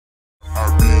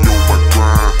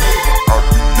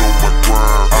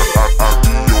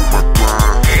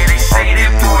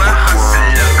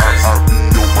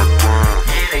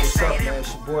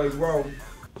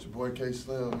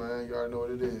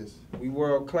We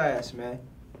World Klass, man.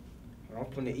 I'm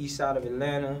from the east side of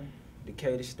Atlanta,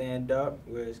 Decatur stand up,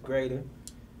 where it's greater.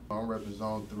 I'm repping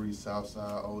Zone 3,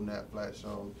 Southside, Old Nat Flat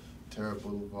Show, Terra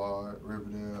Boulevard,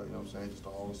 Riverdale, you know what I'm saying, just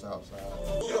the whole Southside.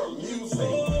 Your music,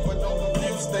 but don't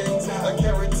confuse things. I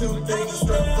carry 2 things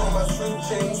straight from my shoe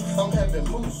chains. I'm having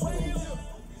moose swings.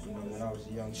 You know, when I was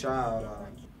a young child,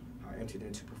 I entered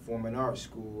into performing arts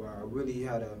school. I really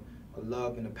had a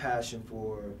love and a passion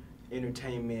for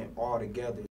entertainment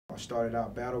altogether. I started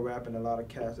out battle rapping a lot of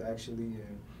cats actually,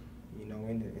 and you know,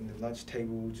 in the lunch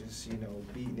table, just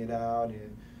beating it out,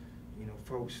 and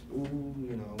folks, ooh,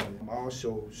 And I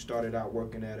also started out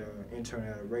working at intern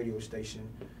at a radio station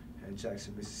in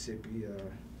Jackson, Mississippi.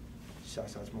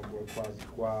 Shouts out to my boy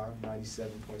Quasi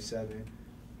 97.7.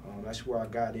 That's where I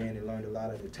got in and learned a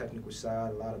lot of the technical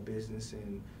side, a lot of business,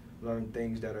 and learned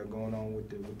things that are going on with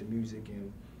the music.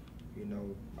 And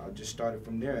I just started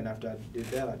from there, and after I did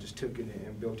that, I just took it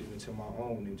and built it into my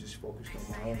own and just focused on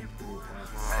my own career path.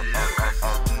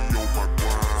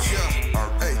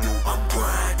 I'm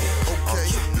grinding, okay,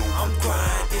 I'm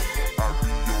grinding,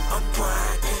 I'm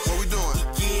grinding. What we doing?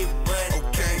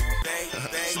 Okay.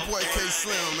 It's your boy K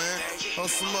Slim, man.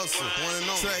 Hustle Muscle, one and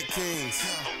only. Track Kings.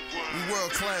 We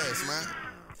World Klass, man.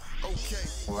 Okay.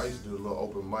 Well, I used to do little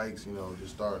open mics,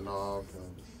 just starting off.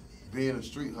 And being a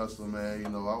street hustler, man,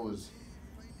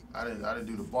 I didn't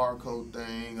do the barcode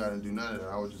thing. I didn't do none of that.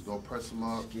 I would just go press them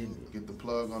up, get the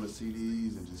plug on the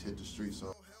CDs, and just hit the streets.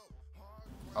 So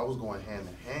I was going hand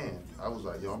in hand. I was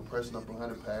like, yo, I'm pressing up a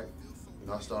 100 pack.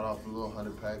 I start off with a little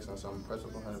 100 packs. I said, I'm gonna press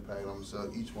up a 100 pack, and I'm gonna sell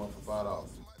each one for $5.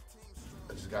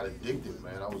 I just got addicted,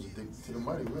 man. I was addicted to the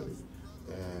money, really.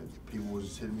 And people was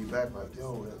just hitting me back like,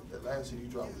 yo, that last CD you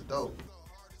dropped was dope.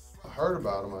 I heard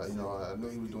about him. I knew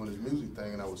he was doing his music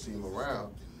thing, and I would see him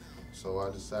around. So I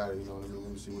decided, let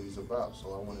me see what he's about.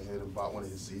 So I went ahead and bought one of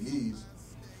his CDs.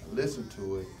 I listened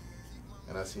to it,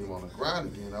 and I seen him on the grind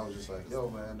again. I was just like, yo,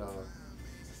 man,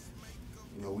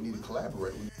 we need to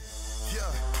collaborate.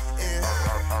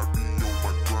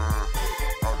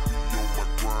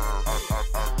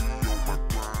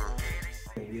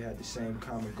 We had the same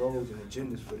common goals and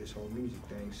agendas for this whole music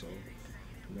thing, so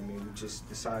we just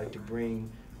decided to bring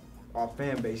our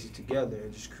fan bases together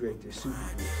and just create this super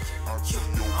group.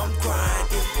 I'm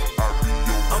grinding,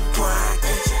 I'm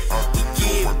grinding,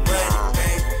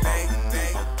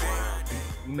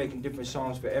 We're making different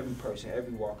songs for every person,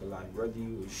 every walk of life, whether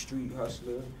you a street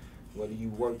hustler, whether you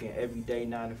working every day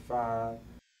 9 to 5.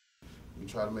 We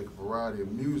try to make a variety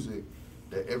of music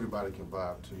that everybody can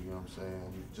vibe to, you know what I'm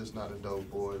saying? Just not the dope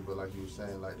boys, but like you were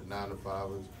saying, like the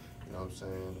 9-to-5ers, you know what I'm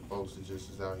saying? The folks that just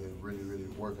is out here really, really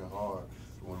working hard.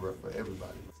 We want to rap for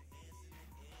everybody.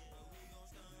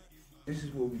 This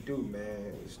is what we do,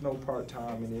 man. It's no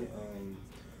part-time in it.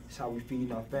 It's how we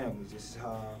feed our families. This is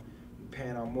how we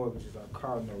paying our mortgages, our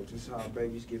car notes. This is how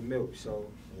babies get milk. So,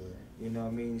 you know what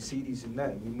I mean? CDs and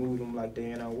nothing. We move them like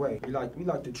they in our way. We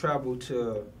like to travel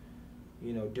to,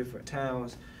 different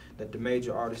towns that the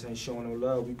major artists ain't showing no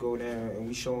love. We go there and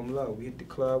we show them love. We hit the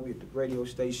club, we hit the radio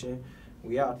station.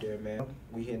 We out there, man.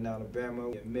 We hitting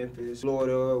Alabama, Memphis,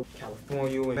 Florida,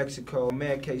 California, and Mexico.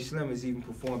 Man, K Slim has even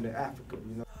performed in Africa,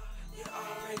 You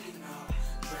already know.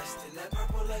 Dressed in that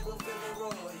purple label, feeling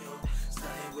royal.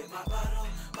 Staying with my bottle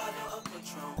of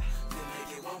Patron. Then they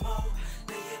get one more,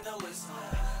 then you know it's on.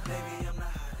 Baby, I'm the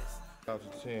hottest. Out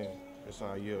to 10, it's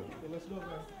on you. Let's go, man.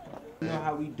 You know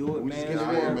how we do it, We man. just It's get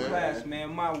out World here, Klass, man.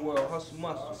 My world, hustle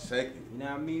muscle. Second. You know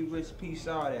what I mean? Rich peace,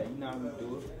 all that. You know how we do it. You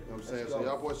know what I'm saying? So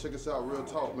y'all boys check us out, Real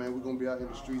Talk, man. We're gonna be out in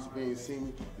the streets. If you ain't seen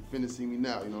me, you finna see me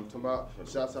now. You know what I'm talking about?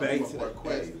 Shouts out to my boy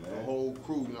Quest, the whole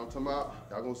crew, you know what I'm talking about?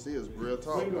 Y'all gonna see us, Real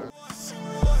Talk, man.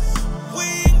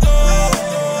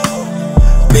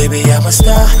 Baby, I'm a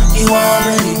star, you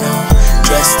already know.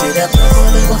 Dressed in that purple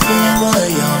label, feeling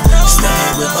royal.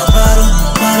 Staying with my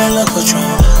bottle of Patron.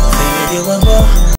 Then you get one more.